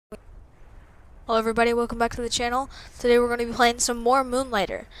Hello everybody, welcome back to the channel. Today we're going to be playing some more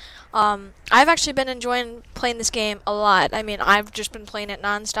Moonlighter. I've actually been enjoying playing this game a lot. I mean, I've just been playing it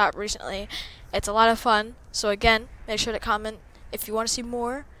non-stop recently. It's a lot of fun. So again, make sure to comment if you want to see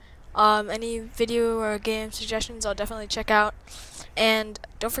more. Any video or game suggestions I'll definitely check out. And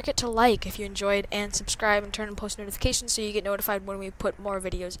don't forget to like if you enjoyed, and subscribe and turn on post notifications so you get notified when we put more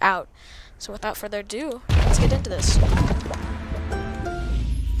videos out. So without further ado, let's get into this.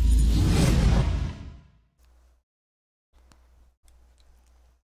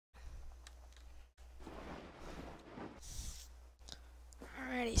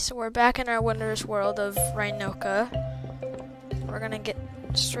 Alrighty, so we're back in our wondrous world of Rhinoka. We're gonna get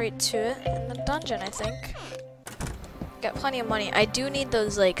straight to it in the dungeon, I think. Got plenty of money. I do need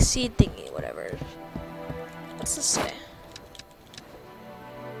those, like, seed thingy, whatever. What's this say?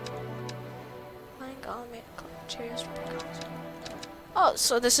 Oh,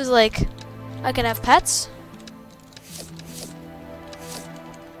 so this is like, I can have pets?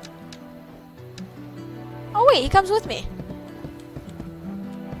 Oh wait, he comes with me.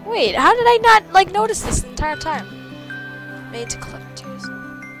 Wait, how did I not, like, notice this the entire time? Made to collect tears.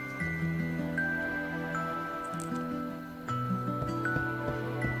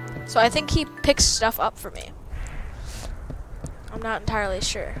 So I think he picks stuff up for me. I'm not entirely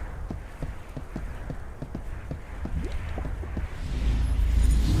sure.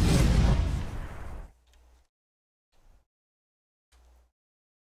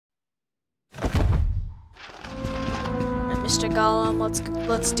 Mr. Gollum,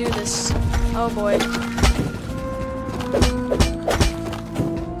 let's do this. Oh boy.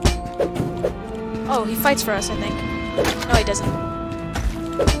 Oh, he fights for us, I think. No, he doesn't.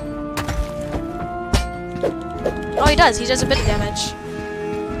 Oh, he does. He does a bit of damage.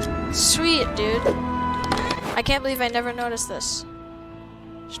 Sweet, dude. I can't believe I never noticed this.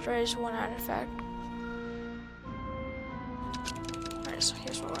 Destroys one artifact. Alright, so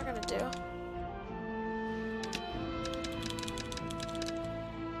here's what we're gonna do.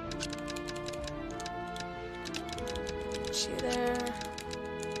 You there.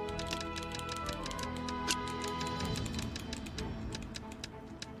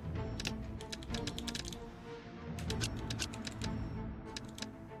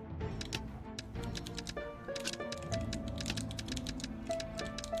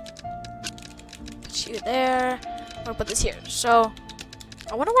 Put you there. I'm gonna put this here. So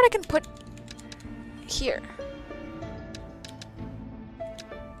I wonder what I can put here.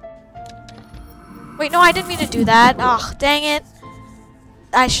 Wait, no, I didn't mean to do that. Ugh, dang it.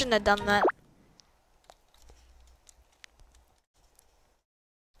 I shouldn't have done that.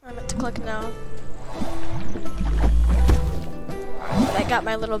 I meant to click no. But I got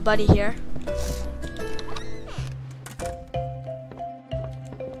my little buddy here.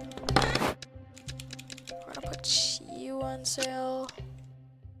 We're gonna put you on sale.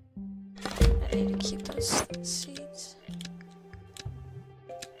 I need to keep those seeds.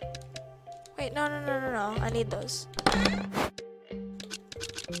 Wait, no, I need those.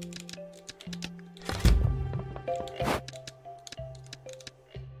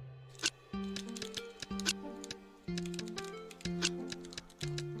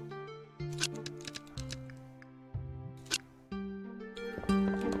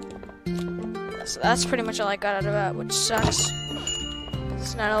 So that's pretty much all I got out of that, which sucks.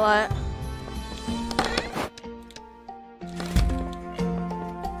 It's not a lot.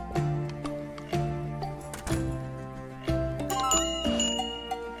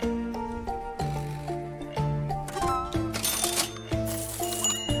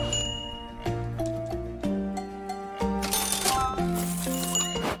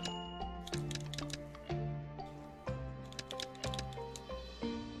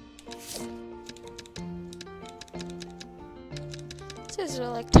 Is it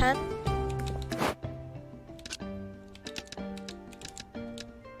like 10?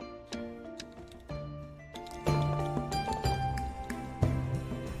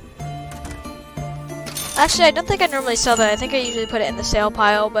 Actually, I don't think I normally sell that. I think I usually put it in the sale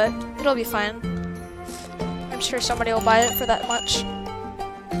pile, but it'll be fine. I'm sure somebody will buy it for that much.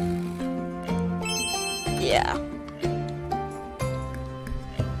 Yeah.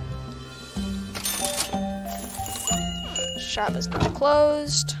 Shop is now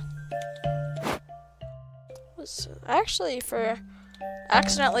closed. Was actually, for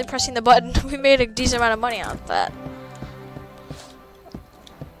accidentally pressing the button, we made a decent amount of money on that.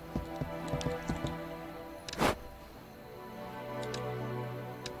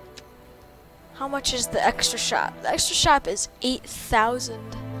 How much is the extra shop? The extra shop is 8,000.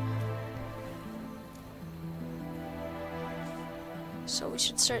 So we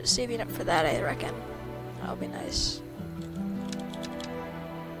should start saving up for that, I reckon. That'll be nice.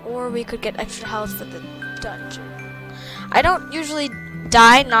 Or we could get extra health for the dungeon. I don't usually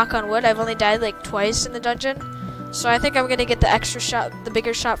die, knock on wood. I've only died like twice in the dungeon. So I think I'm gonna get the extra shop, the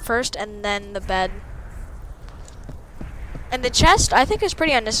bigger shop first, and then the bed. And the chest, I think, is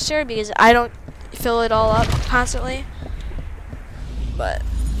pretty unnecessary because I don't fill it all up constantly. But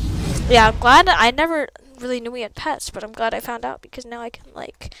yeah, I'm glad I never really knew we had pets, but I'm glad I found out because now I can,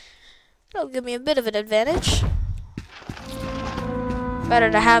 like, it'll give me a bit of an advantage. Better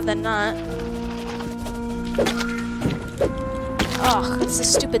to have than not. Oh, it's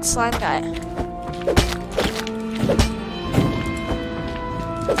this stupid slime guy.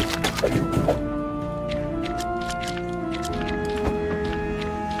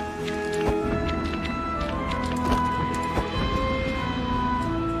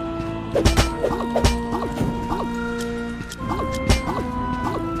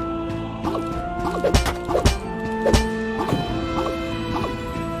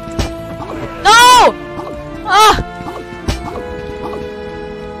 No! Ah!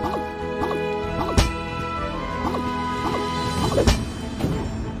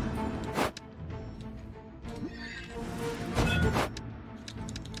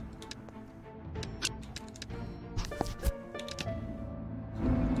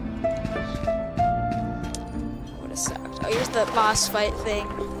 What a suck. Oh, here's the boss fight thing.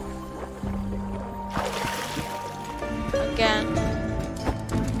 Again.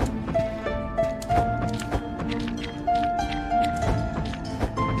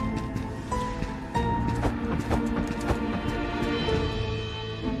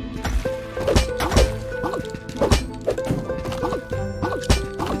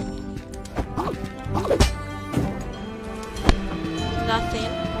 Nothing.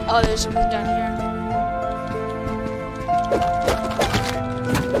 Oh, there's something down here.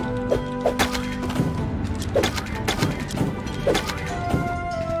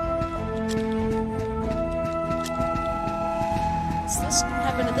 What's this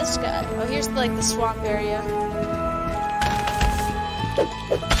happen to this guy? Oh, here's like the swamp area.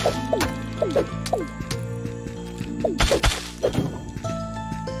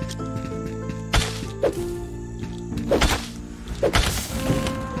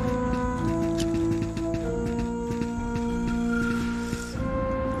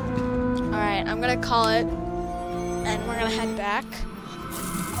 I'm gonna call it, and we're gonna head back.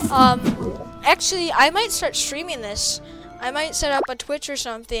 Actually, I might start streaming this. I might set up a Twitch or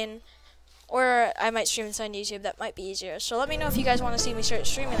something, or I might stream this on YouTube. That might be easier. So let me know if you guys want to see me start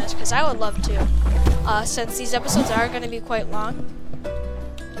streaming this, because I would love to. Since these episodes are gonna be quite long,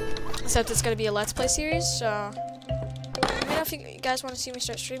 except it's gonna be a Let's Play series. So let me know if you guys want to see me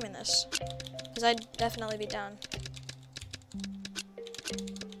start streaming this, because I'd definitely be down.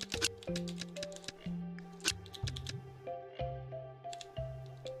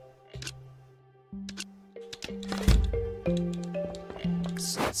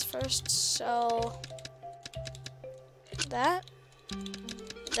 So let's first sell that,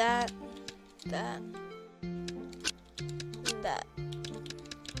 that, that, and that.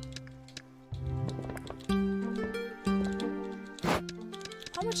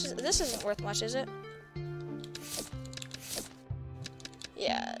 How much is it? This isn't worth much, is it?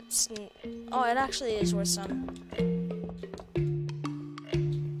 Yeah, it's... Oh, it actually is worth some.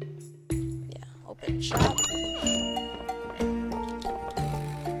 Yeah, open shop.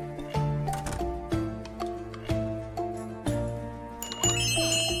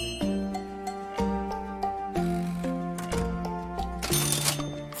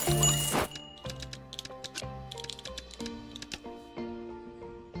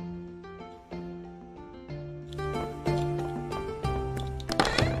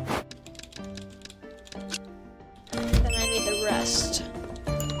 Rest.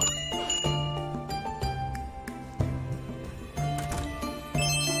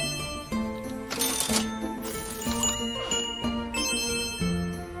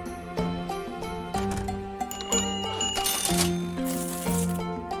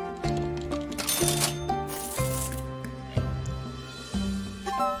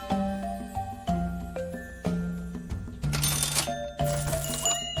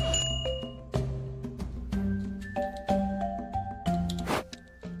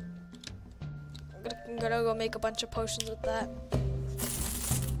 I'm gonna go make a bunch of potions with that.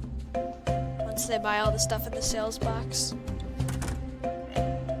 Once they buy all the stuff in the sales box.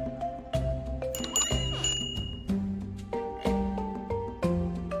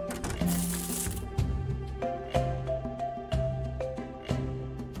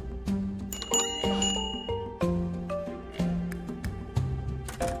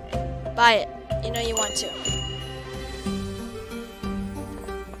 Buy it. You know you want to.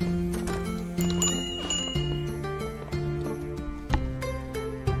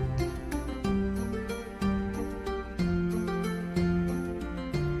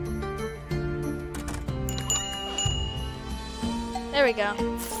 There we go.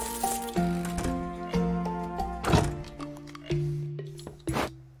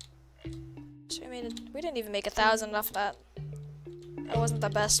 So we didn't even make 1,000 off that. That wasn't the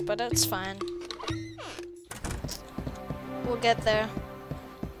best, but it's fine. We'll get there.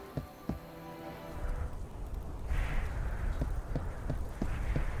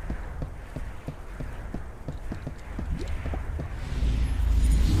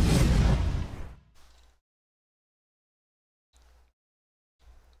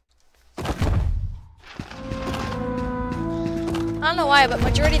 I don't know why, but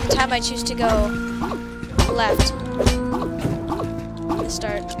majority of the time I choose to go left.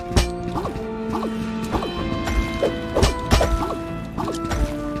 Start.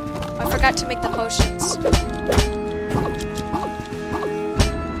 I forgot to make the potions.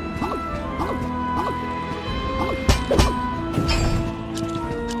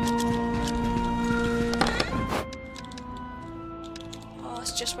 Oh,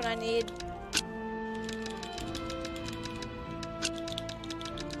 it's just what I need.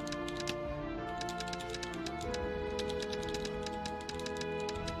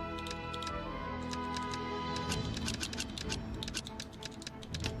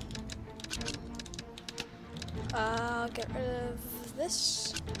 I'll get rid of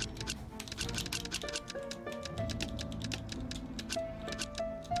this.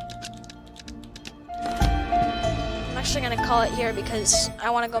 I'm actually gonna call it here because I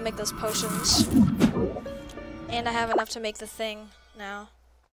want to go make those potions. And I have enough to make the thing now.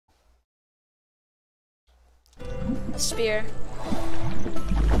 A spear.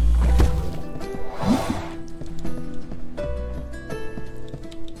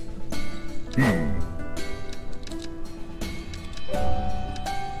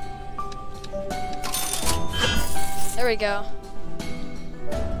 There we go.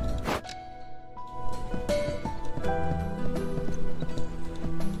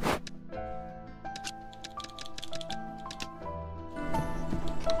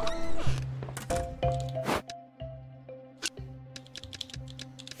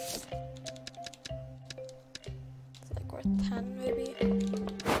 It's like worth 10 maybe.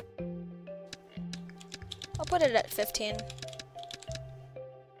 I'll put it at 15.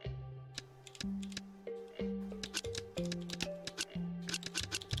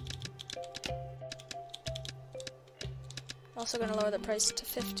 Also gonna lower the price to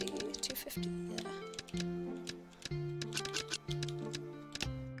 50, 250, yeah.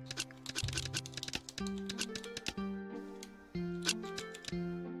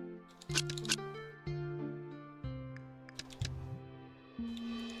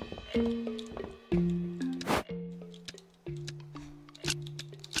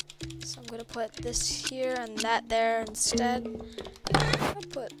 So I'm gonna put this here and that there instead. I'll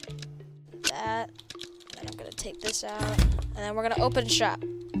put that, and I'm gonna take this out. And then we're gonna open shop.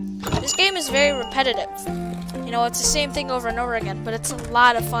 This game is very repetitive. You know, it's the same thing over and over again, but it's a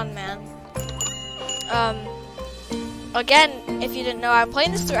lot of fun, man. Again, if you didn't know, I'm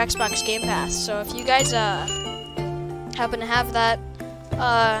playing this through Xbox Game Pass, so if you guys happen to have that,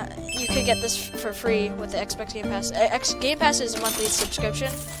 you could get this for free with the Xbox Game Pass. Game Pass is a monthly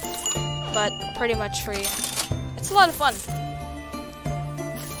subscription, but pretty much free. It's a lot of fun.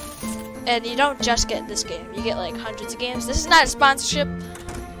 And you don't just get this game, you get like hundreds of games. This is not a sponsorship,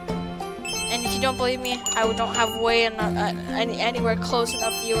 and if you don't believe me, I don't have anywhere close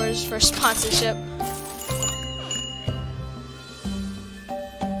enough viewers for sponsorship.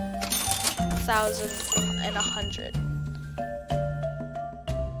 1,100.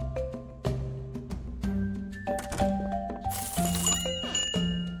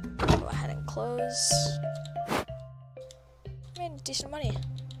 Go ahead and close. Made decent money.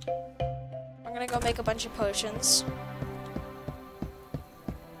 I'm gonna go make a bunch of potions.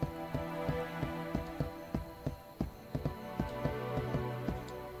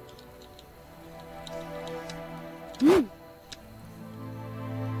 There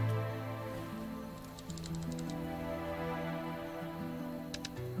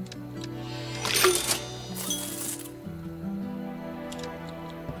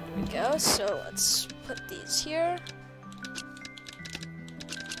we go, so let's put these here.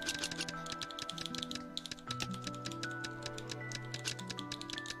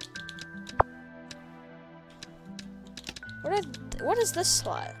 What is this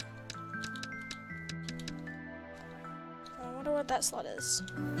slot? I wonder what that slot is.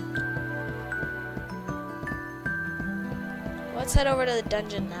 let's head over to the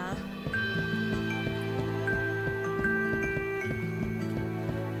dungeon now.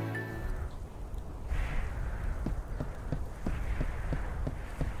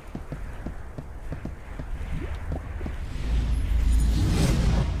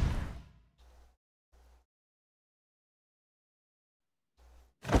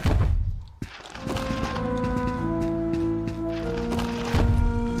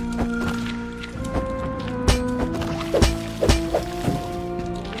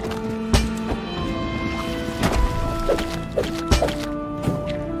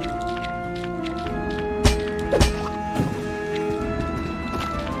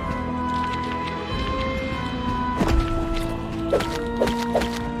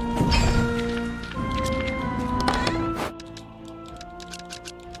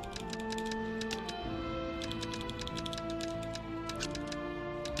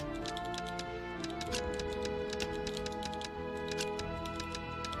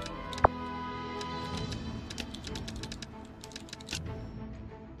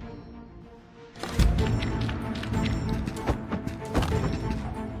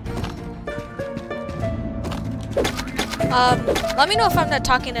 Let me know if I'm not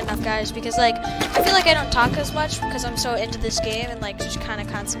talking enough, guys, because like I feel like I don't talk as much because I'm so into this game and like just kind of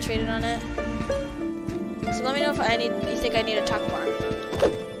concentrated on it. So let me know if you think I need to talk more.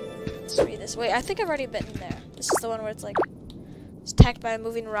 Let's read this. Wait, I think I've already been in there. This is the one where it's like, it's attacked by a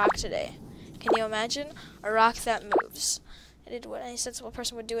moving rock today. Can you imagine? A rock that moves. I did what any sensible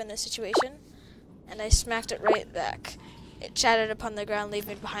person would do in this situation, and I smacked it right back. It shattered upon the ground,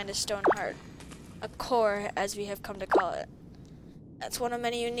 leaving behind a stone heart. A core, as we have come to call it. That's one of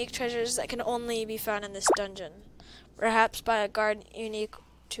many unique treasures that can only be found in this dungeon. Perhaps by a guard unique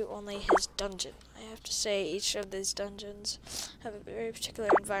to only his dungeon. I have to say, each of these dungeons have a very particular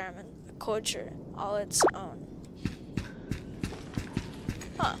environment, a culture, all its own.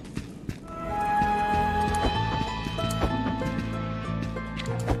 Huh.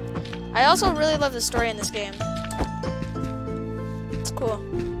 I also really love the story in this game. It's cool.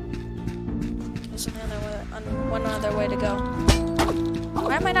 There's one other way to go.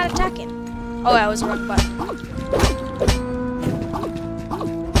 Why am I not attacking? Oh, that was the wrong button.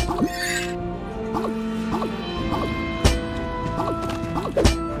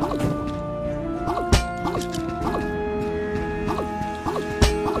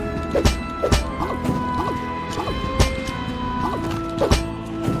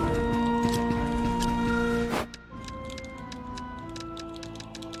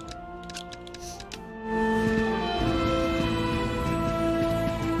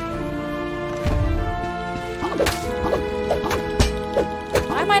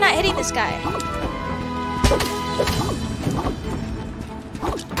 Why am I not hitting this guy?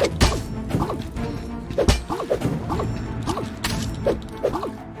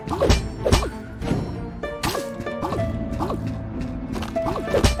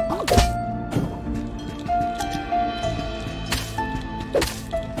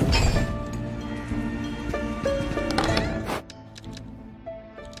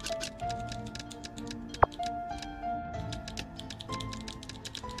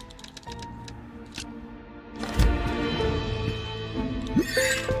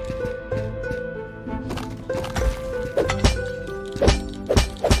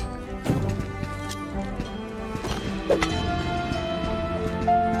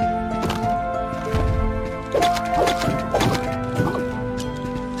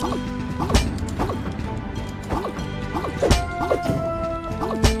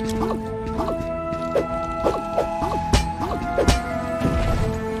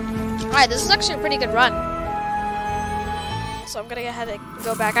 Alright, this is actually a pretty good run. So I'm gonna go ahead and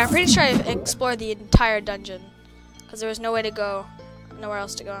go back. I'm pretty sure I explored the entire dungeon, because there was no way to go, nowhere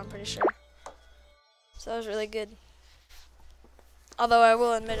else to go, I'm pretty sure. So that was really good. Although I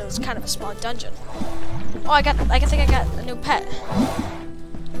will admit it was kind of a small dungeon. Oh, I think I got a new pet.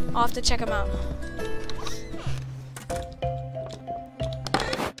 I'll have to check him out.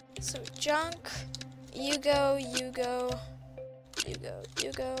 So junk, you go, you go, you go,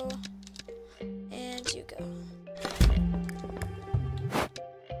 you go, and you go.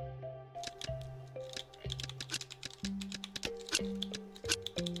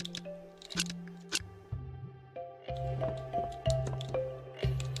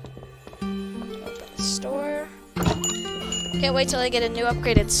 Open the store. Can't wait till I get a new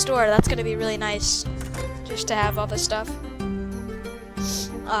upgraded store. That's gonna be really nice, just to have all this stuff.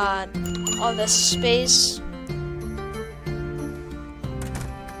 All this space.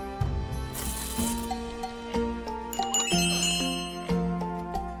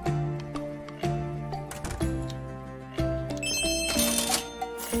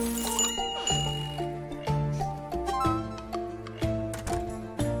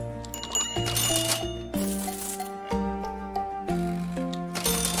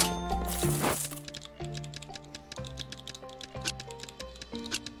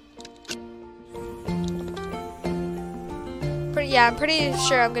 Yeah, I'm pretty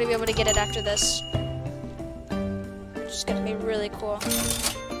sure I'm gonna be able to get it after this. Which is gonna be really cool.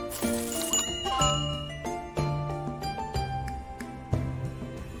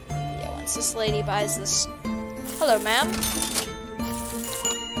 Yeah, once this lady buys this. Hello, ma'am.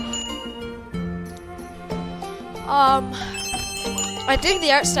 I dig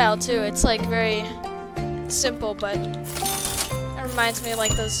the art style too. It's like very simple, but it reminds me of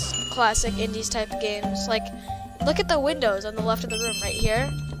like those classic indies type games. Like, look at the windows on the left of the room right here.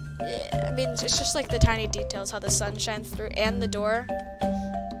 Yeah, I mean, it's just like the tiny details, how the sun shines through, and the door.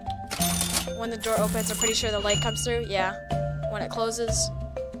 When the door opens, I'm pretty sure the light comes through. Yeah. When it closes,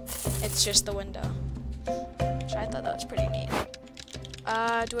 it's just the window. Which I thought that was pretty neat.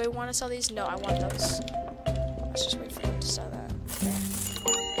 Do I want to sell these? No, I want those. Let's just wait for him to sell that.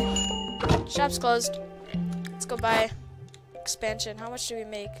 Okay. Shop's closed. Let's go buy expansion. How much do we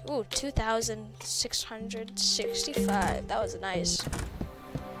make? Ooh, 2,665. That was nice.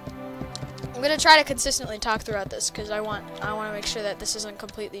 I'm gonna try to consistently talk throughout this because I want to make sure that this isn't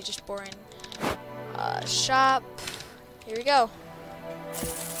completely just boring. Shop. Here we go.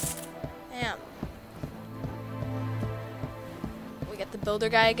 Damn. We get the builder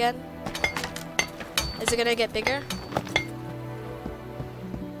guy again. Is it gonna get bigger?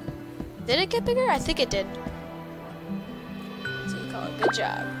 Did it get bigger? I think it did. So you call it good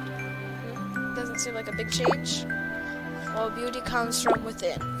job. Doesn't seem like a big change. Well, beauty comes from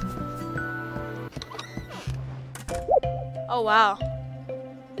within. Oh wow.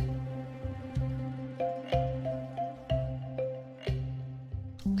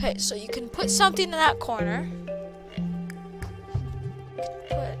 Okay, so you can put something in that corner.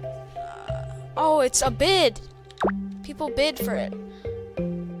 Oh, it's a bid. People bid for it.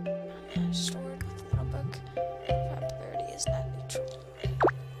 Stored with a notebook. Popularity is not neutral.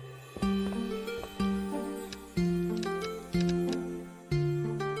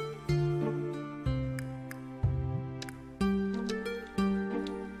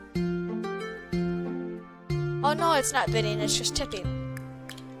 Oh no, it's not bidding, it's just tipping.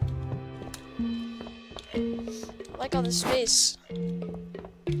 I like all this space.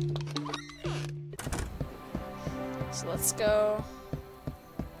 So let's go.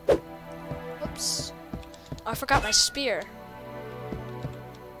 Oops. Oh, I forgot my spear.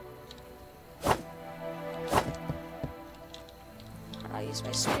 I'll use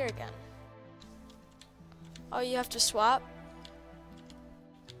my spear again. Oh, you have to swap?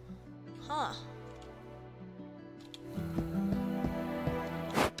 Huh.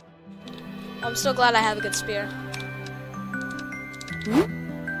 I'm so glad I have a good spear.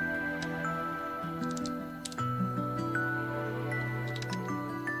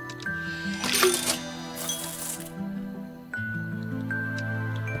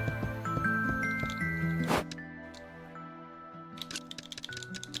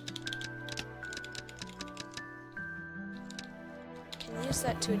 Can use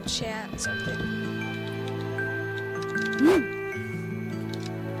that to enchant something.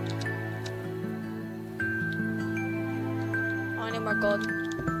 Oh, I need more gold.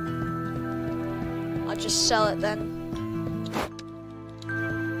 I'll just sell it then.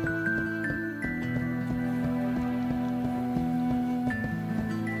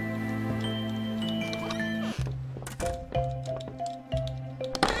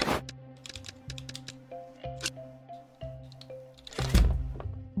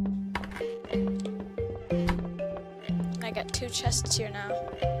 I got 2 chests here now.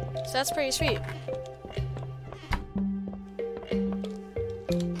 So that's pretty sweet.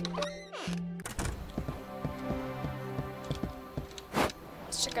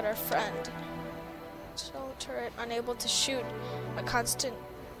 Let's check out our friend. Solar turret, unable to shoot a constant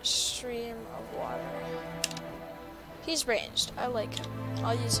stream of water. He's ranged. I like him.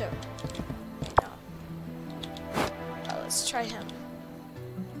 I'll use him. Right now. Let's try him.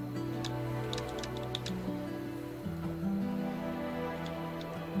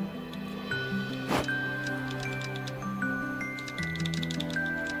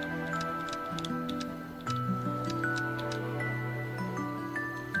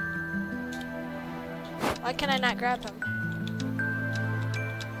 Why can I not grab him?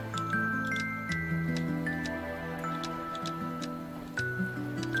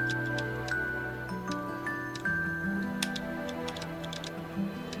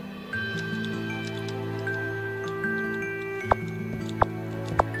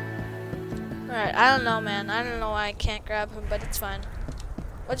 Alright, I don't know, man. I don't know why I can't grab him, but it's fine.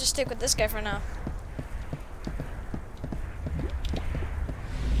 We'll just stick with this guy for now.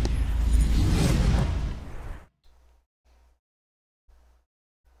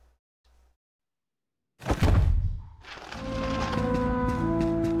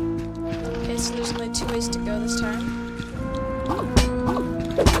 place to go this time.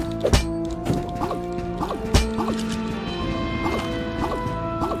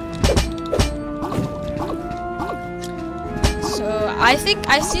 So I think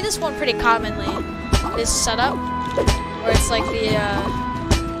I see this one pretty commonly. This setup where it's like the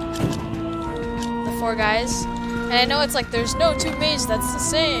 4 guys. And I know it's like there's no 2 mazes that's the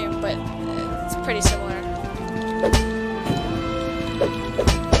same, but it's pretty similar.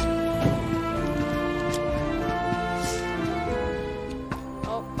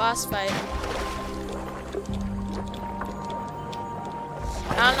 Oh, boss fight.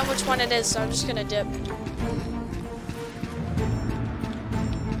 I don't know which one it is, so I'm just gonna dip.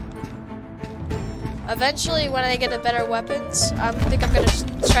 Eventually, when I get the better weapons, I think I'm gonna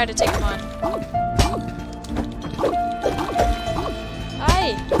try to take them on.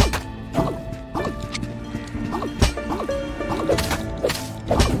 Hi!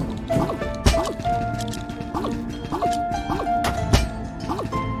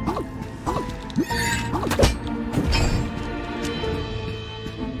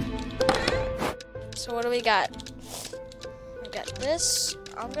 So what do we got? We got this.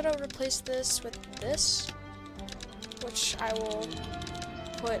 I'm gonna replace this with this, which I will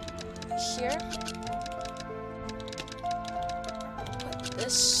put here. Put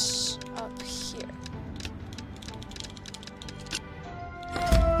this up here.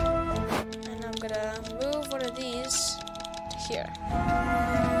 And I'm gonna move one of these to here.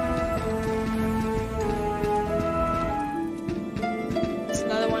 It's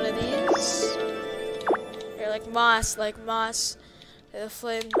another one of these. They're like moss, the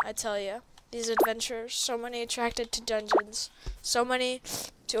flame, I tell you. These adventures, so many attracted to dungeons, so many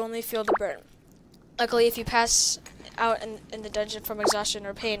to only feel the burn. Luckily, if you pass out in the dungeon from exhaustion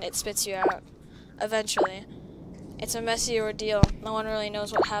or pain, it spits you out. Eventually. It's a messy ordeal. No one really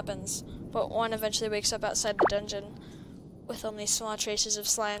knows what happens, but one eventually wakes up outside the dungeon with only small traces of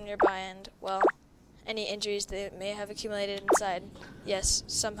slime nearby and, well, any injuries they may have accumulated inside. Yes,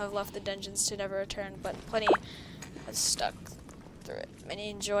 some have left the dungeons to never return, but plenty have stuck through it. Many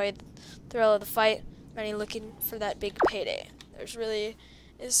enjoyed the thrill of the fight, many looking for that big payday. There's really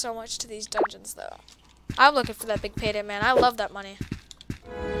is so much to these dungeons, though. I'm looking for that big payday, man. I love that money.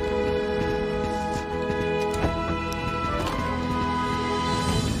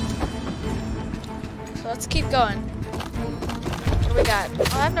 So let's keep going. What do we got?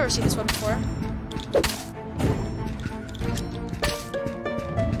 Oh, I've never seen this one before.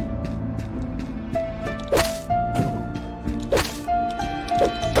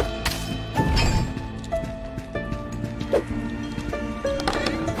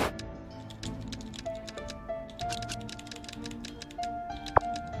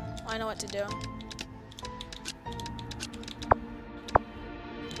 I know what to do.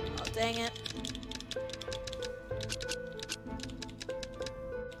 Oh, dang it.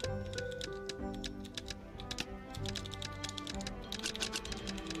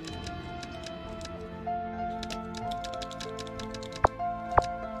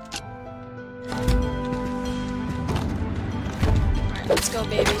 Alright, let's go,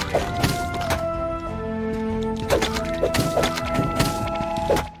 baby.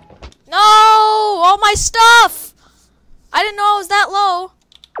 All my stuff! I didn't know I was that low.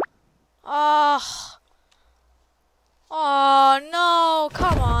 Oh no,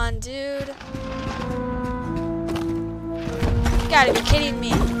 come on, dude. You gotta be kidding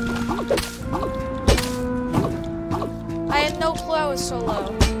me. I had no clue I was so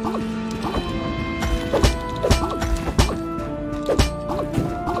low.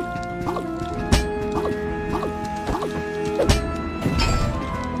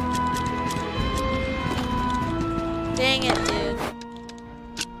 Dang it, dude.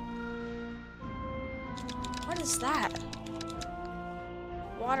 What is that?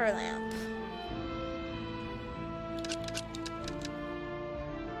 Water lamp.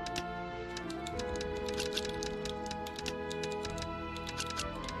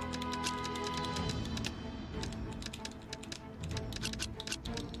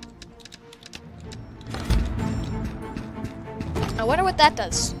 I wonder what that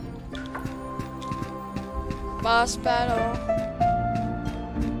does. Boss battle.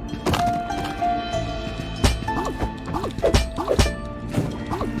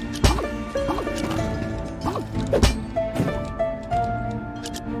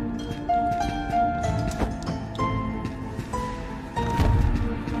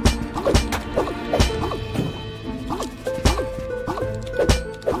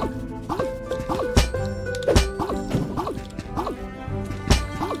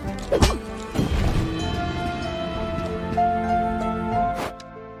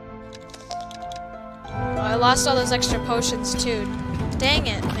 lost all those extra potions too. Dang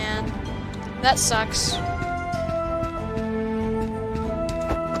it, man. That sucks.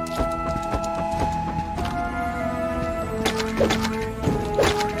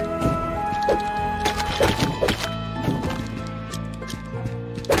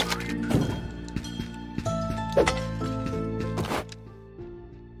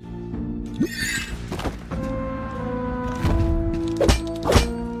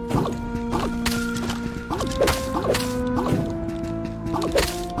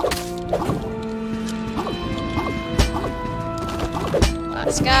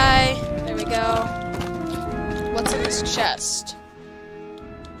 Last guy. There we go. What's in this chest?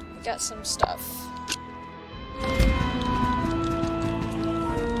 We got some stuff.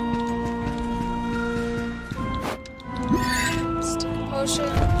 Stick a potion.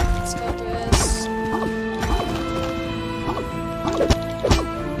 Let's go through this.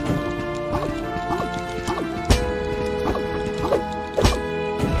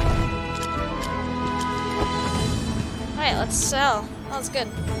 Alright, let's sell. That was good.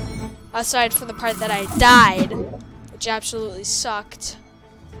 Aside from the part that I died, which absolutely sucked.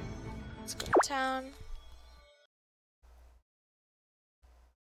 Let's go to town.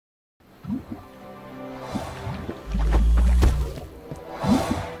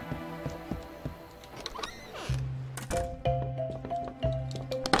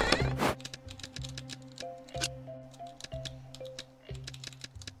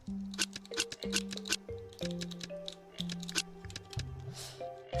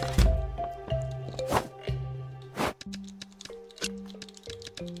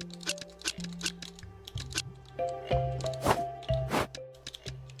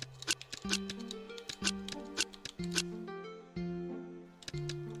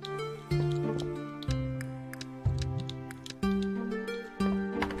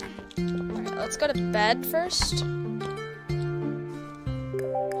 Let's go to bed first. And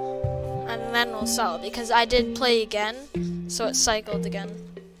then we'll sell, because I did play again, so it cycled again.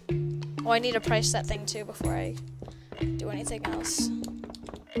 Oh, I need to price that thing too before I do anything else.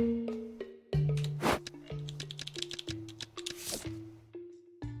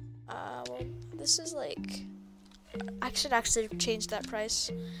 Well, this is like... I should actually change that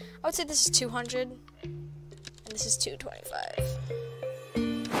price. I would say this is 200, and this is 225.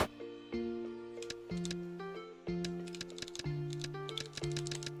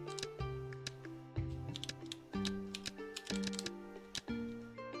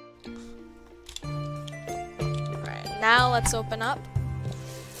 Now let's open up.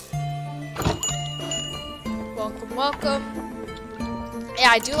 Welcome, welcome.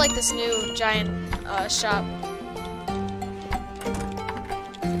 Yeah, I do like this new giant shop.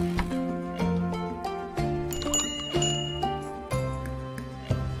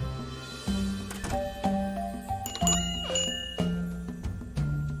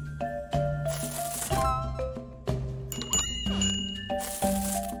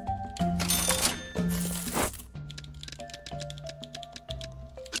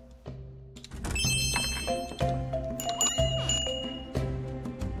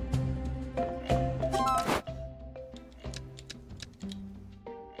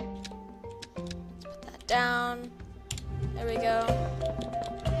 Down. There we go.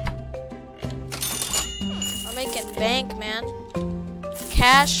 I'm making bank, man.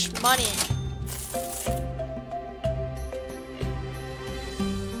 Cash money.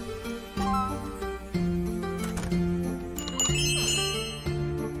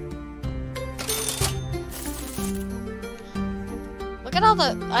 Look at all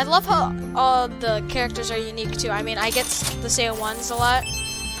the... I love how all the characters are unique too. I mean, I get the same ones a lot.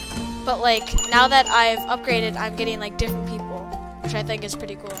 But like, now that I've upgraded, I'm getting like different people, which I think is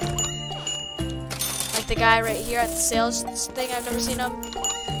pretty cool. Like the guy right here at the sales thing, I've never seen him.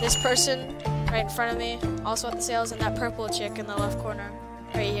 This person right in front of me, also at the sales, and that purple chick in the left corner,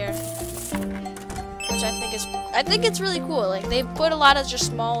 right here. Which I think it's really cool. Like, they've put a lot of just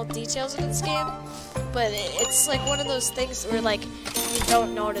small details in this game, but it's like one of those things where like, you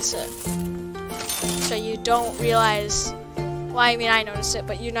don't notice it. So you don't realize... Well, I mean, I noticed it,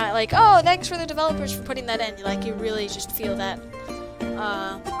 but you're not like, oh, thanks for the developers for putting that in. Like, you really just feel that,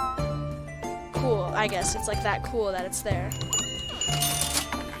 cool, I guess. It's like that cool that it's there.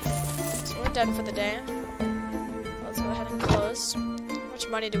 So we're done for the day. Let's go ahead and close. How much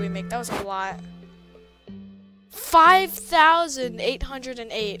money do we make? That was a lot.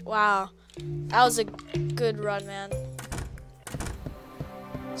 5,808. Wow. That was a good run, man.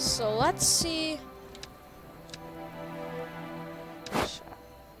 So let's see...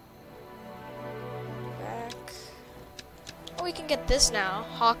 Back. Oh, we can get this now.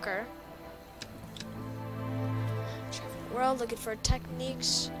 Hawker. world looking for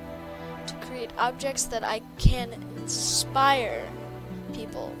techniques to create objects that I can inspire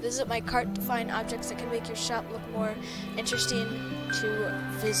people. Visit my cart to find objects that can make your shop look more interesting to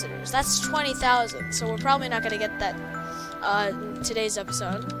visitors. That's 20,000, so we're probably not going to get that in today's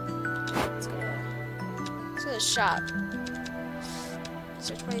episode. Let's go to the shop.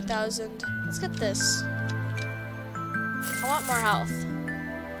 So 20,000. Let's get this. I want more health.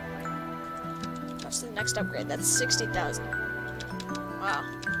 What's the next upgrade? That's 60,000. Wow.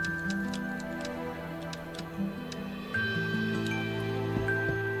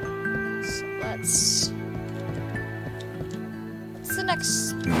 So what's the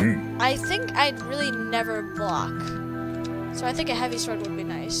next? I think I'd really never block. So I think a heavy sword would be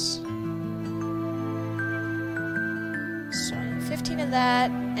nice. So 15 of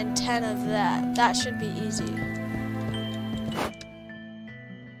that and 10 of that. That should be easy.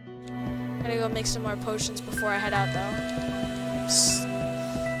 Gotta go make some more potions before I head out though. Oops.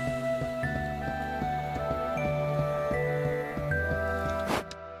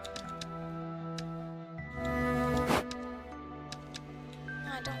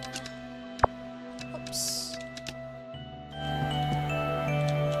 I don't wanna. Oops.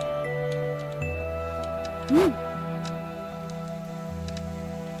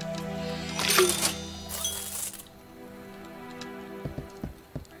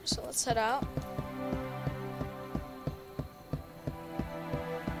 So let's head out.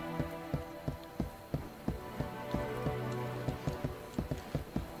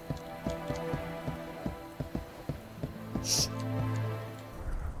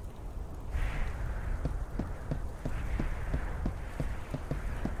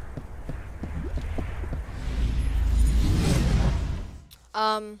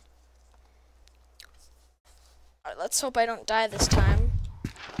 Alright, let's hope I don't die this time.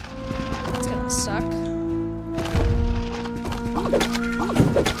 It's gonna suck.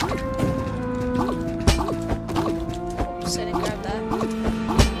 Oops, I didn't grab that.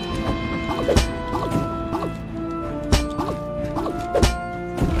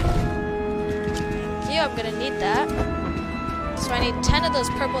 Thank you, I'm gonna need that. So I need 10 of those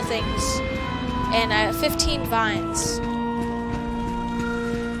purple things, and I have 15 vines.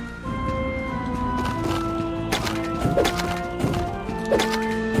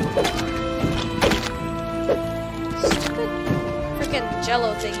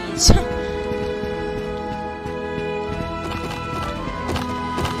 Jello thingies.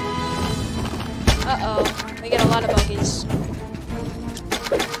 Uh-oh, we get a lot of buggies.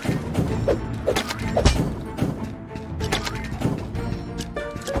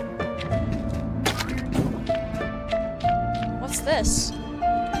 What's this?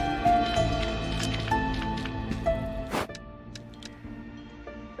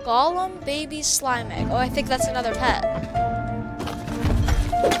 Golem baby slime egg. Oh, I think that's another pet.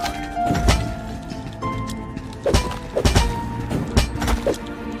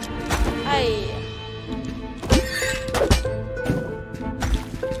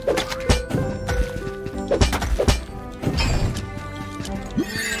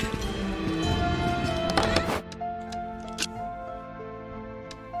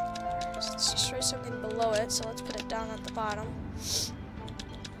 Let's destroy something below it, so let's put it down at the bottom.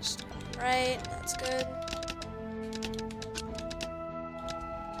 Right, that's good.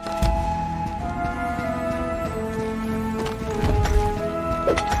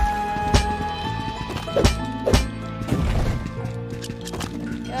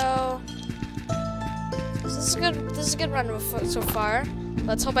 Go. This is good. This is a good run so far.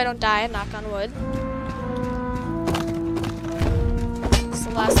 Let's hope I don't die. Knock on wood. It's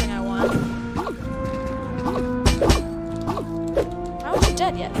the last thing I want. How is he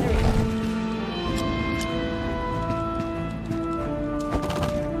dead yet? There we go.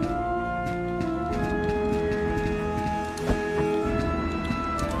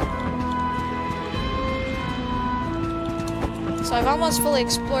 So I've almost fully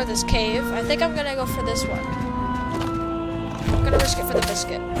explored this cave. I think I'm gonna go for this one. I'm gonna risk it for the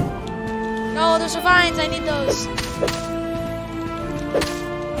biscuit. No, there's the vines. I need those.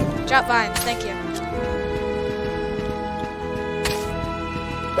 Drop vines. Thank you.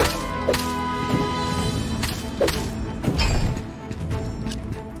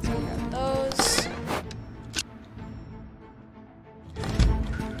 Grab those.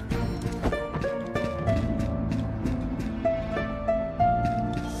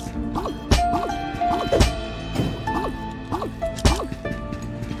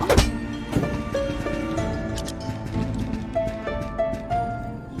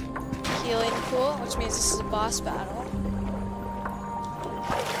 Cool, which means this is a boss battle.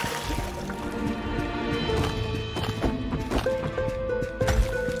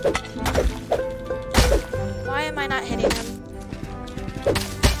 hitting him.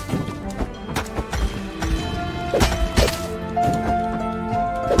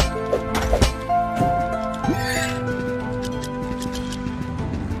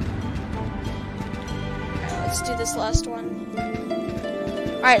 Let's do this last one.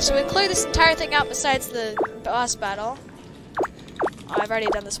 Alright, so we cleared this entire thing out besides the boss battle. Oh, I've already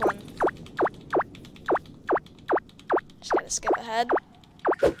done this one. Just gotta skip ahead.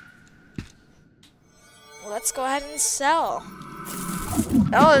 Let's go ahead and sell.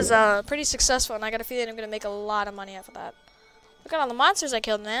 That was pretty successful, and I got a feeling I'm gonna make a lot of money off of that. Look at all the monsters I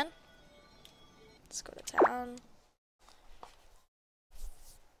killed, man. Let's go to town.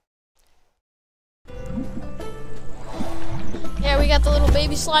 Yeah, we got the little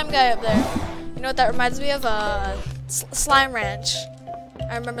baby slime guy up there. You know what that reminds me of? Slime Ranch.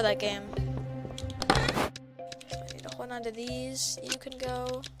 I remember that game. So I need to hold on to these. You can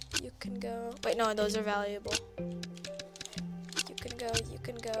go. You can go. Wait, no, those are valuable. You can go. You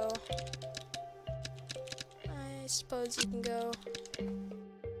can go. I suppose you can go.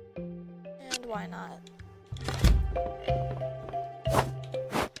 And why not?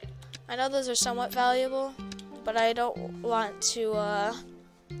 I know those are somewhat valuable, but I don't want to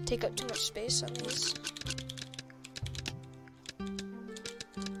take up too much space on these.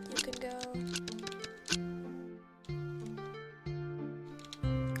 You can go.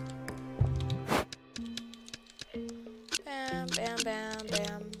 Bam, bam, bam,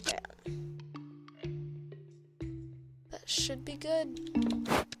 bam, bam. That should be good.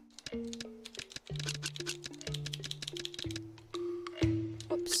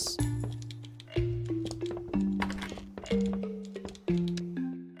 Whoops.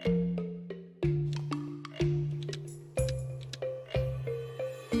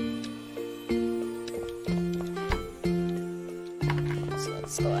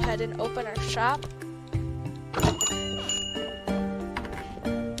 Let's go ahead and open our shop.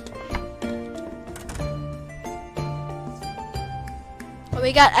 Oh,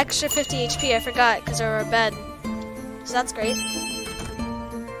 we got extra 50 HP, I forgot, because of our bed. So that's great.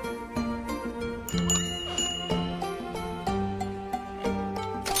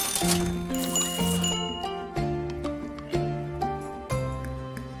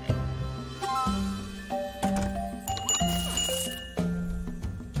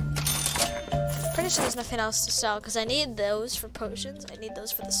 Pretty sure there's nothing else to sell because I need those for potions. I need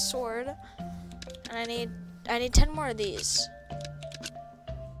those for the sword, and I need 10 more of these.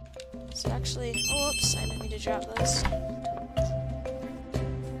 So actually, oh, whoops! I didn't mean to drop those.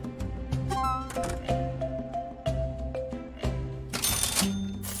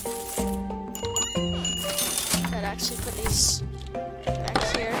 I'd actually put these back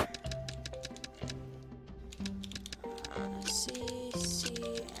here. C,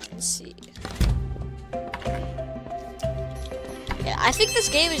 and C. Yeah, I think this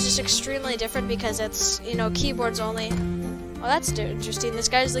game is just extremely different because it's, you know, keyboards only. Oh, that's interesting. This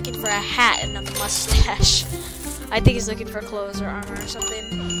guy's looking for a hat and a mustache. I think he's looking for clothes or armor or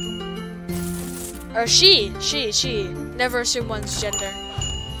something. Or she. Never assume one's gender.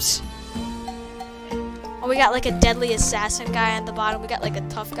 Psst. Oh, we got like a deadly assassin guy on the bottom. We got like a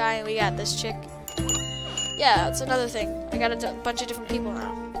tough guy, and we got this chick. Yeah, that's another thing. I got a bunch of different people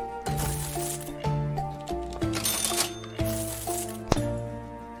now.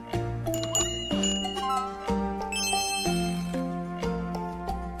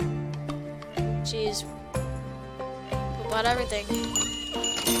 Jeez. About everything.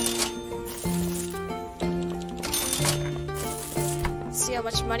 Let's see how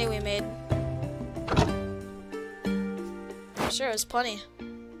much money we made. I'm sure it was plenty.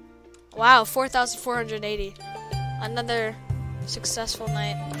 Wow, 4,480. Another successful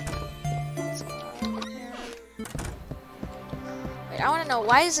night. Let's go out here. Wait, I want to know,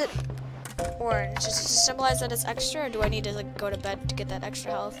 why is it orange? Does it just symbolize that it's extra, or do I need to like go to bed to get that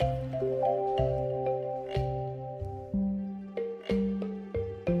extra health?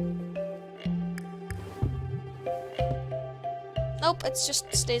 Nope, it just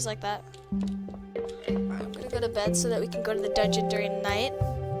stays like that. Alright, I'm gonna go to bed so that we can go to the dungeon during the night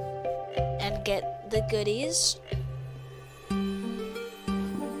and get the goodies.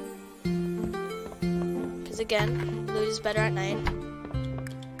 Because again, loot is better at night.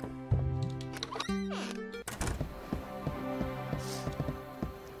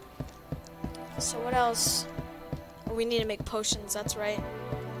 So what else? Oh, we need to make potions, that's right.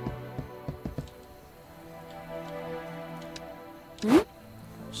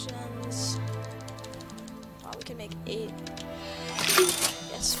 Potions. Wow, we can make 8.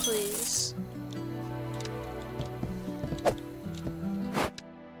 Yes, please.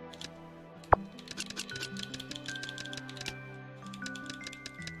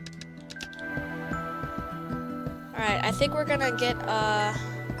 Alright, I think we're gonna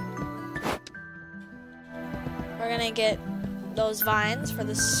get those vines for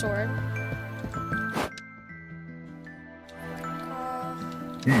the sword.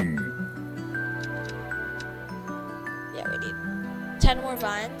 Yeah, we need 10 more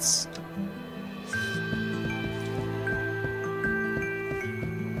vines.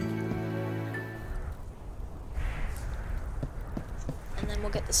 And then we'll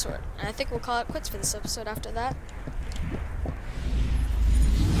get the sword. And I think we'll call it quits for this episode after that.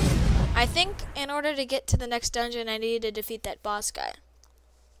 I think in order to get to the next dungeon, I need to defeat that boss guy.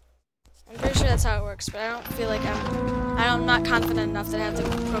 I'm pretty sure that's how it works, but I don't feel like I'm not confident enough that I have the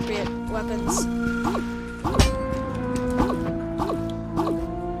appropriate weapons.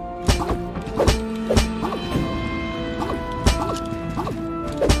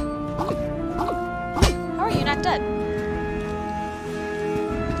 How are you not dead?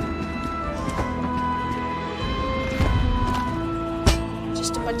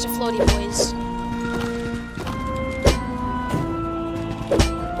 Just a bunch of floaty boys.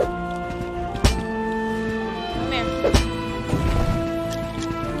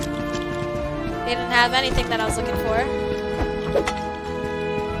 They didn't have anything that I was looking for.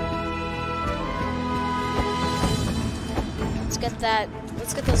 Let's get that.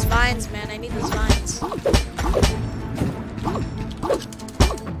 Let's get those vines, man. I need those vines.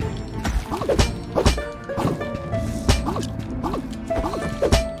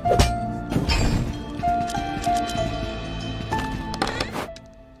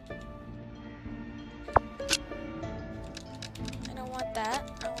 I don't want that.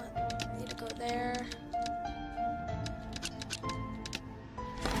 I need to go there.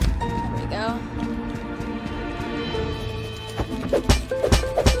 There we go.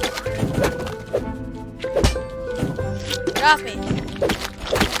 Get off me.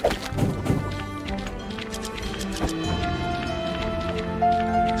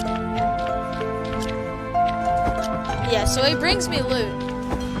 Yeah, so he brings me loot.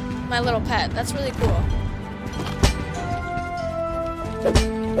 My little pet. That's really cool.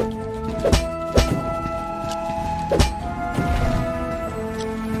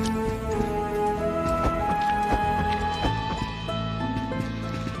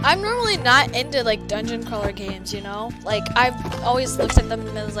 I'm normally not into like dungeon crawler games, you know? Like I've always looked at them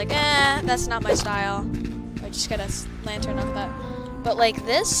and was like, that's not my style. I just got a lantern up that. But like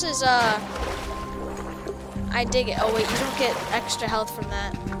this is I dig it. Oh wait, you don't get extra health from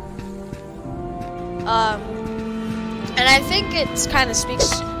that. And I think it kind of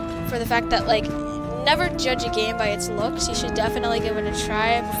speaks for the fact that like never judge a game by its looks. You should definitely give it a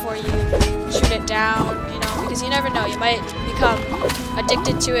try before you shoot it down, you know, because you never know. You might become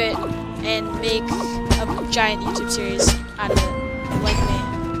addicted to it and make a giant YouTube series out of it, like me.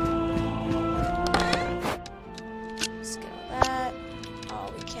 Let's get all that.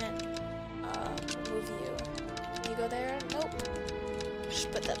 Oh, we can't remove you. Can you go there? Nope. Just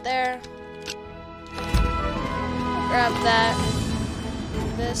put that there. Grab that.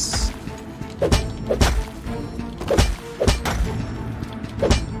 This.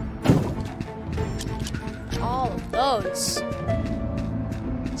 All of those.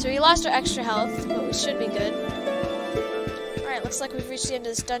 So we lost our extra health, but we should be good. Alright, looks like we've reached the end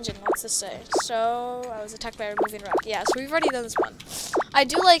of this dungeon. What's this say? So, I was attacked by a moving rock. Yeah, so we've already done this one. I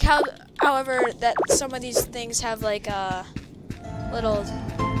do like how, however, that some of these things have like a little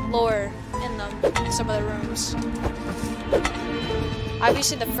lore in them, in some of the rooms.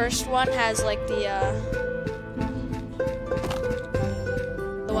 Obviously the first one has like the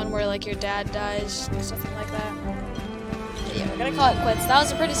one where like your dad dies, something like that. But yeah, we're gonna call it quits. That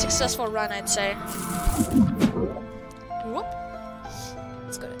was a pretty successful run, I'd say. Whoop.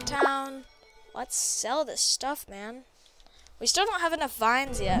 Let's go to town. Let's sell this stuff, man. We still don't have enough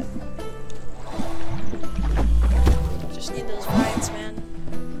vines yet. Just need those vines, man.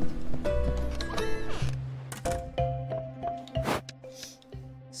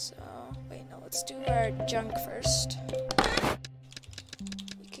 So, wait, no, let's do our junk first.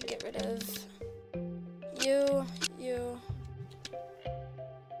 You can get rid of you, you,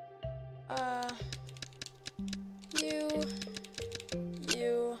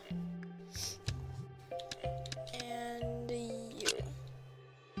 and you.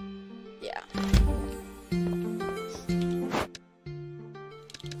 Yeah.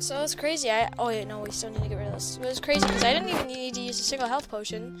 So it's crazy. Oh wait, no, we still need to get rid of this. It was crazy because I didn't even need to use a single health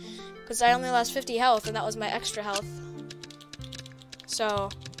potion because I only lost 50 health and that was my extra health. So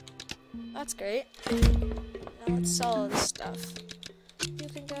that's great. Now let's sell all this stuff. You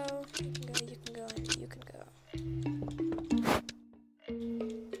can go, you can go, you can go, and you can go.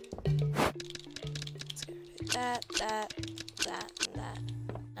 Let's get rid of that.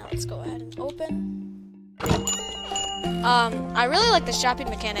 I really like the shopping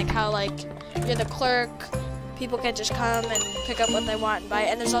mechanic, how like you're the clerk, people can just come and pick up what they want and buy it.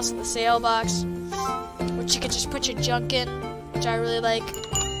 And there's also the sale box, which you can just put your junk in, which I really like.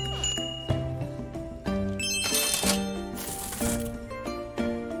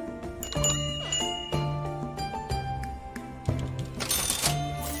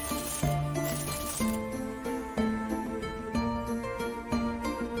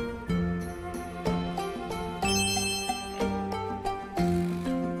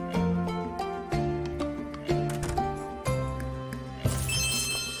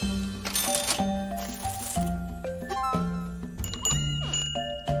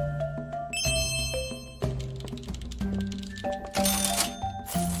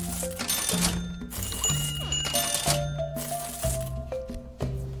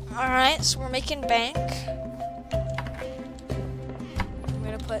 Alright, so we're making bank. I'm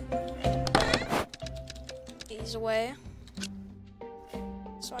gonna put these away.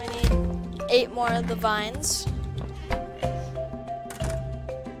 So I need 8 more of the vines.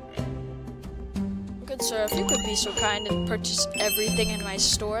 Good sir, if you could be so kind and purchase everything in my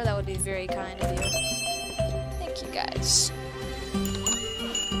store, that would be very kind of you. Thank you guys.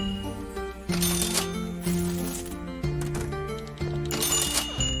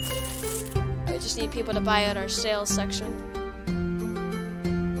 Need people to buy at our sales section.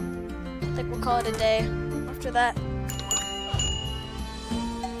 I think we'll call it a day after that.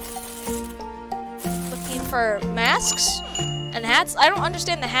 Looking for masks and hats. I don't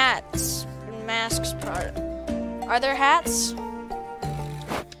understand the hats and masks part. Are there hats?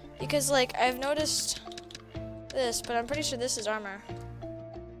 Because like I've noticed this, but I'm pretty sure this is armor.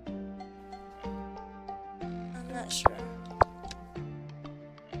 I'm not sure.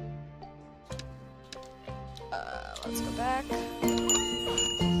 Let's go back.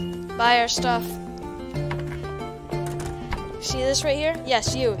 Buy our stuff. See this right here?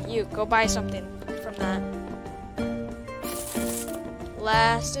 Yes, you. Go buy something from that.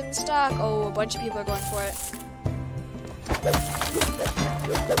 Last in stock. Oh, a bunch of people are going for it.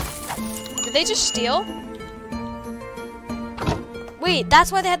 Did they just steal? Wait,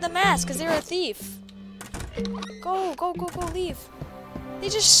 that's why they had the mask, because they were a thief. Go, leave. They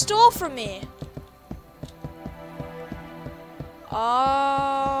just stole from me. Oh,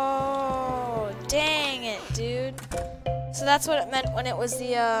 dang it, dude. So that's what it meant when it was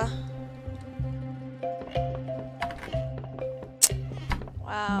the,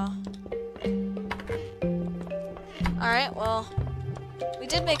 Wow. Alright, well, we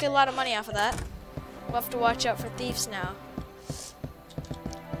did make a lot of money off of that. We'll have to watch out for thieves now.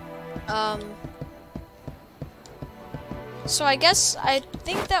 So I guess, I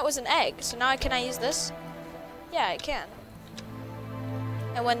think that was an egg. So now can I use this? Yeah, I can.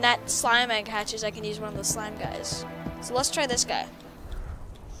 And when that slime egg hatches, I can use one of the slime guys. So let's try this guy.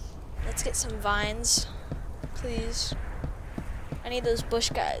 Let's get some vines, please. I need those bush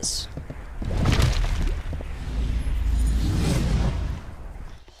guys.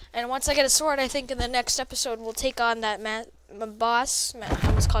 And once I get a sword, I think in the next episode we'll take on that boss. I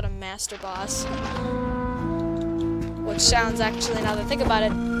almost called him Master Boss. Which sounds actually, now that I think about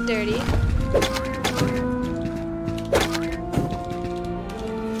it, dirty.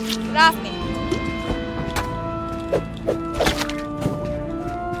 Get off me.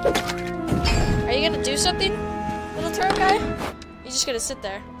 Are you gonna do something, little turtle guy? You're just gonna sit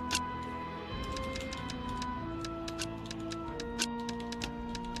there.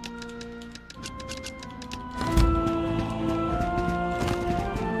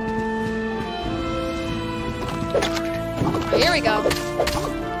 Oh, here we go.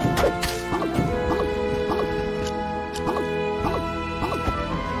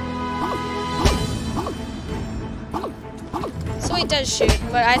 So he does shoot,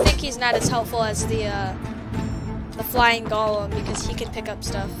 but I think he's not as helpful as the flying golem because he can pick up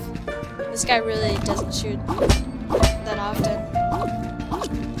stuff. This guy really doesn't shoot that often.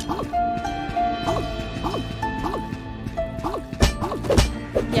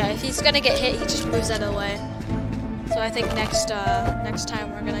 Yeah, if he's gonna get hit, he just moves out of the way. So I think next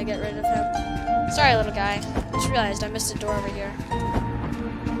time we're gonna get rid of him. Sorry, little guy. I just realized I missed a door over here.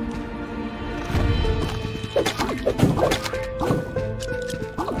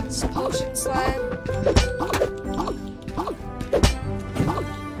 It's potion slime.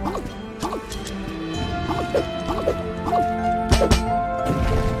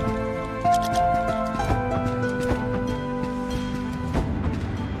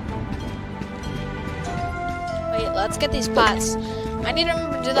 Wait, let's get these pots. I need to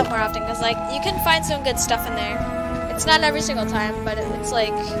remember to do that more often because, like, you can find some good stuff in there. It's not every single time, but it's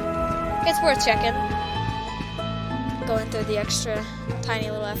like, it's worth checking. going through the extra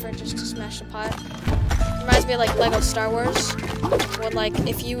tiny little effort just to smash the pot. Reminds me of like Lego Star Wars, when like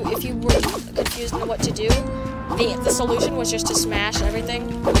if you were confused on what to do, the solution was just to smash everything,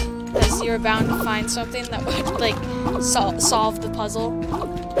 because you're bound to find something that would like solve the puzzle.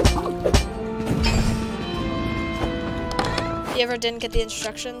 If you ever didn't get the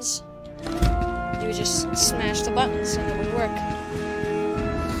instructions, you would just smash the buttons and it would work.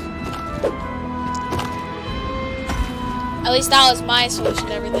 At least that was my solution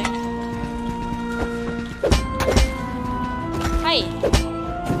to everything. Hi.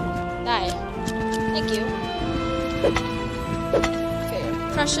 Die. Thank you. Okay,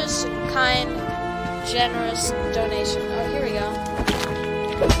 precious, kind, generous donation. Oh, here we go.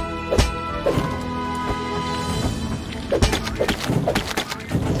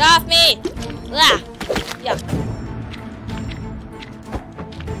 Get off me! Blah! Yeah.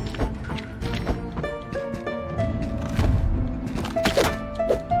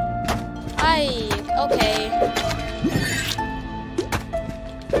 Okay.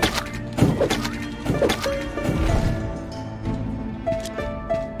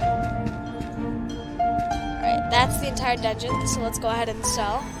 Alright, that's the entire dungeon, so let's go ahead and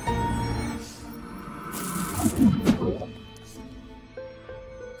sell.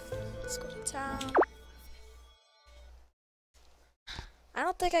 Let's go to town. I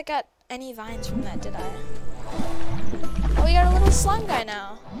don't think I got any vines from that, did I? Oh, we got a little slime guy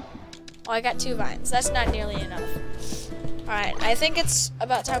now. Oh, I got 2 vines. That's not nearly enough. Alright, I think it's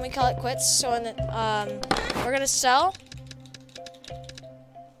about time we call it quits. So we're gonna sell.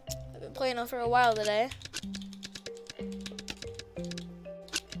 I've been playing for a while today. You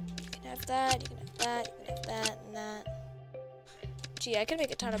can have that, you can have that, you can have that, and that. Gee, I can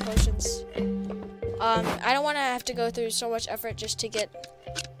make a ton of potions. I don't want to have to go through so much effort just to get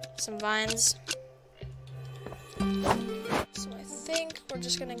some vines. So I think we're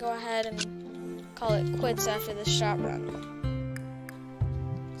just gonna go ahead and call it quits after this shop run.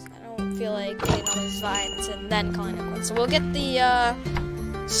 I don't feel like getting all those vines and then calling it quits. So we'll get the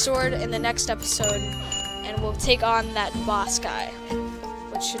sword in the next episode, and we'll take on that boss guy,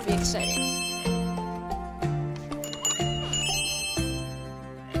 which should be exciting.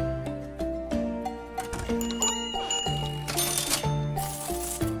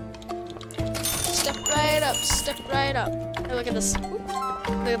 Step right up. Hey, look at this.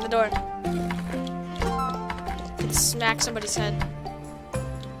 Look at the door. Could smack somebody's head.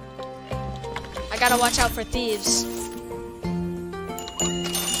 I gotta watch out for thieves.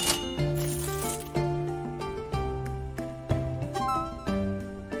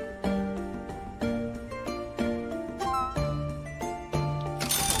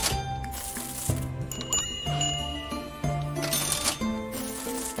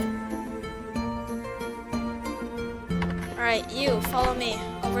 Alright, you, follow me.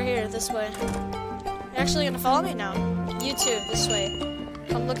 Over here, this way. You're actually gonna follow me now. You too, this way.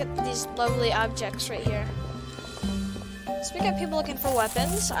 Come look at these lovely objects right here. So we got people looking for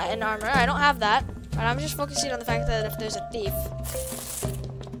weapons and armor. I don't have that, but I'm just focusing on the fact that if there's a thief.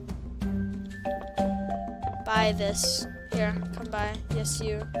 Buy this. Here, come by. Yes,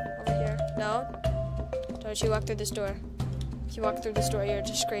 you. Over here. No. Don't you walk through this door. If you walk through this door, you're a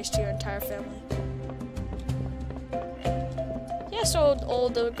disgrace to your entire family. Yes,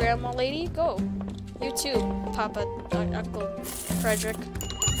 old grandma lady, go. You too, Papa, Uncle Frederick.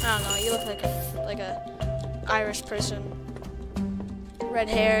 I don't know. You look like a Irish person. Red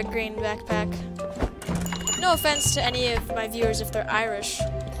hair, green backpack. No offense to any of my viewers if they're Irish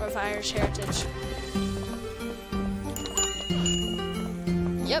or of Irish heritage.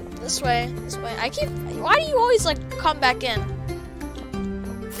 Yep, this way. This way. Why do you always like come back in?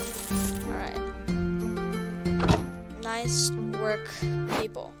 All right. Nice work,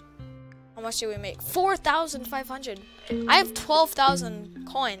 people. How much do we make? 4,500. I have 12,000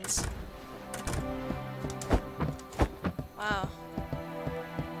 coins. Wow.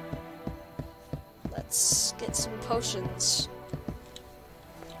 Let's get some potions.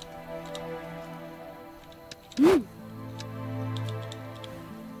 I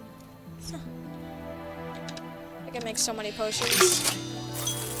can make so many potions.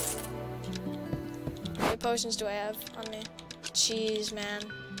 How many potions do I have on me? Jeez, man.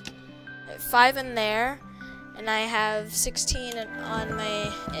 5 in there, and I have 16 in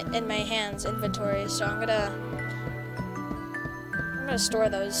my hands inventory. So I'm gonna store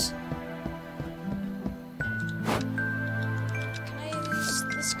those. Can I use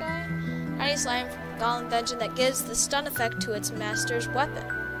this guy? I need slime from Golem Dungeon that gives the stun effect to its master's weapon.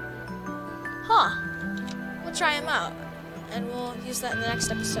 Huh. We'll try him out, and we'll use that in the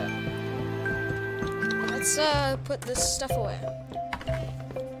next episode. Let's put this stuff away.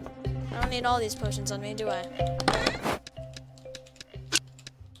 I don't need all these potions on me, do I?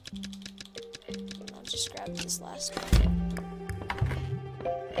 I'll just grab this last one.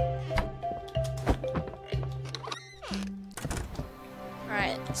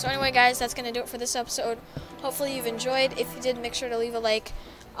 Alright, so anyway guys, that's going to do it for this episode. Hopefully you've enjoyed. If you did, make sure to leave a like.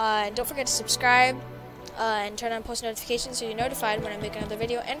 And don't forget to subscribe and turn on post notifications so you're notified when I make another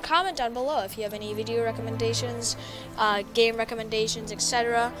video. And comment down below if you have any video recommendations, game recommendations,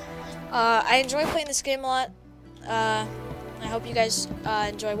 etc. I enjoy playing this game a lot. I hope you guys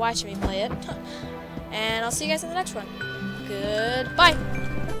enjoy watching me play it. And I'll see you guys in the next one. Goodbye!